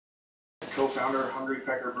co-founder of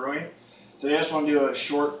Pecker Brewing. Today I just want to do a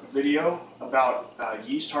short video about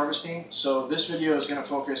yeast harvesting. So this video is going to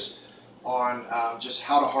focus on just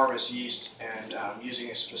how to harvest yeast and using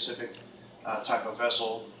a specific type of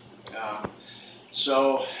vessel.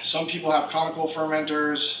 So some people have conical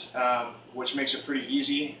fermenters, which makes it pretty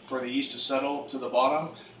easy for the yeast to settle to the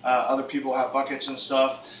bottom. Other people have buckets and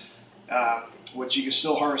stuff, which you can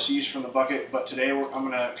still harvest yeast from the bucket, but today I'm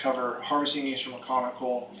going to cover harvesting yeast from a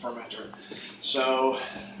conical fermenter. So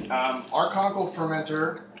our conical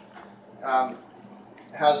fermenter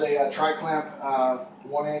has a tri-clamp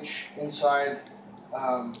 1-inch inside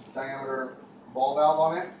diameter ball valve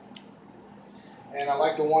on it. And I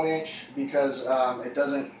like the 1-inch because it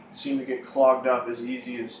doesn't seem to get clogged up as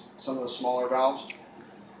easy as some of the smaller valves.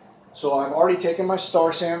 So I've already taken my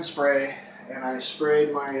Star Sand spray and I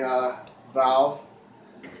sprayed my valve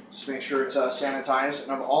just to make sure it's sanitized.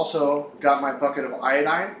 And I've also got my bucket of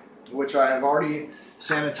iodine, which I have already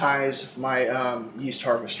sanitized my yeast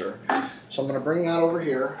harvester. So I'm going to bring that over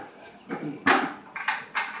here. And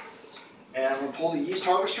I'm going to pull the yeast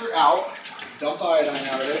harvester out, dump the iodine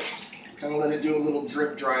out of it, kind of let it do a little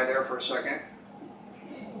drip dry there for a second.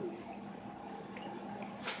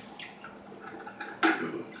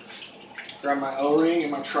 Grab my O-ring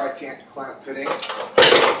and my tri-clamp fitting.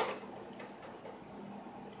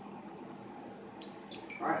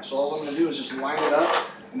 Alright, so all I'm going to do is just line it up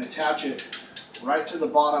and attach it right to the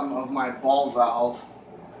bottom of my ball valve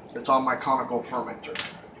that's on my conical fermenter.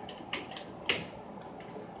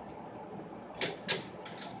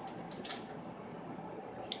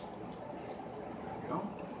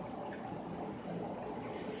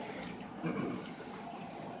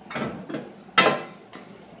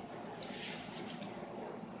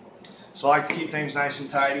 So I like to keep things nice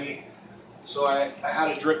and tidy. So I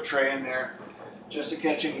had a drip tray in there just to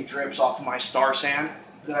catch any drips off of my Star Sand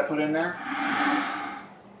that I put in there.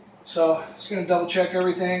 So just going to double check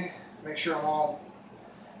everything, make sure I'm all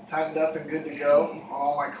tightened up and good to go on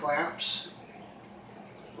all my clamps.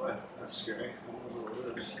 What? That's scary. I don't know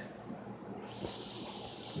what it is.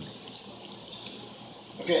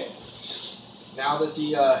 Okay, now that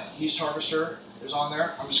the yeast harvester is on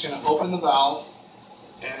there, I'm just going to open the valve.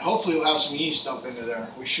 And hopefully we'll have some yeast dump into there.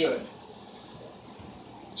 We should.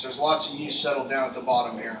 So there's lots of yeast settled down at the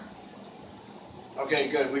bottom here.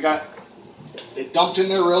 Okay, good. We got it dumped in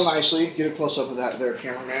there real nicely. Get a close-up of that there,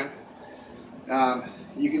 cameraman.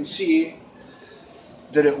 You can see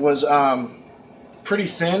that it was pretty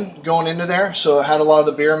thin going into there. So it had a lot of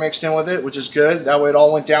the beer mixed in with it, which is good. That way it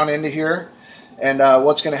all went down into here. And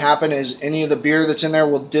what's going to happen is any of the beer that's in there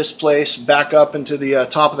will displace back up into the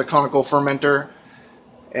top of the conical fermenter.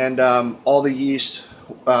 And all the yeast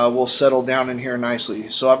will settle down in here nicely.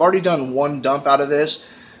 So I've already done one dump out of this,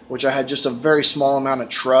 which I had just a very small amount of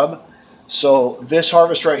trub. So this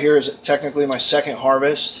harvest right here is technically my second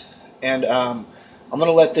harvest. And I'm going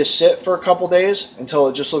to let this sit for a couple days until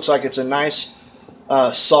it just looks like it's a nice,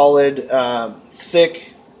 solid,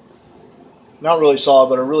 thick, not really solid,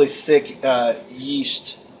 but a really thick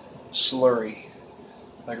yeast slurry.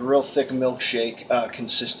 Like a real thick milkshake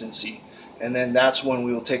consistency. And then that's when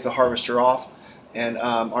we will take the harvester off. And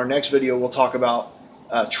our next video we'll talk about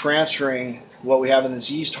transferring what we have in this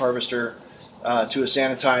yeast harvester to a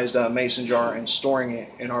sanitized mason jar and storing it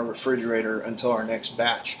in our refrigerator until our next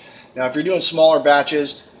batch. Now if you're doing smaller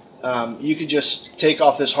batches, you could just take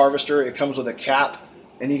off this harvester. It comes with a cap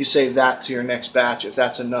and you can save that to your next batch if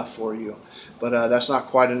that's enough for you. But that's not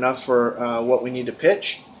quite enough for what we need to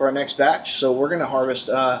pitch for our next batch. So we're going to harvest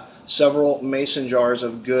several mason jars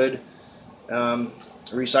of good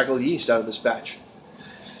recycled yeast out of this batch.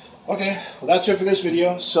 Okay, well that's it for this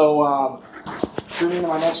video. So tune into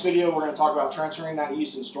my next video. We're going to talk about transferring that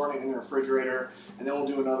yeast and storing it in the refrigerator, and then we'll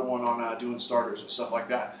do another one on doing starters and stuff like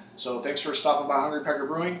that. So thanks for stopping by Pecker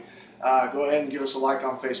Brewing. Go ahead and give us a like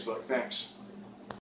on Facebook. Thanks.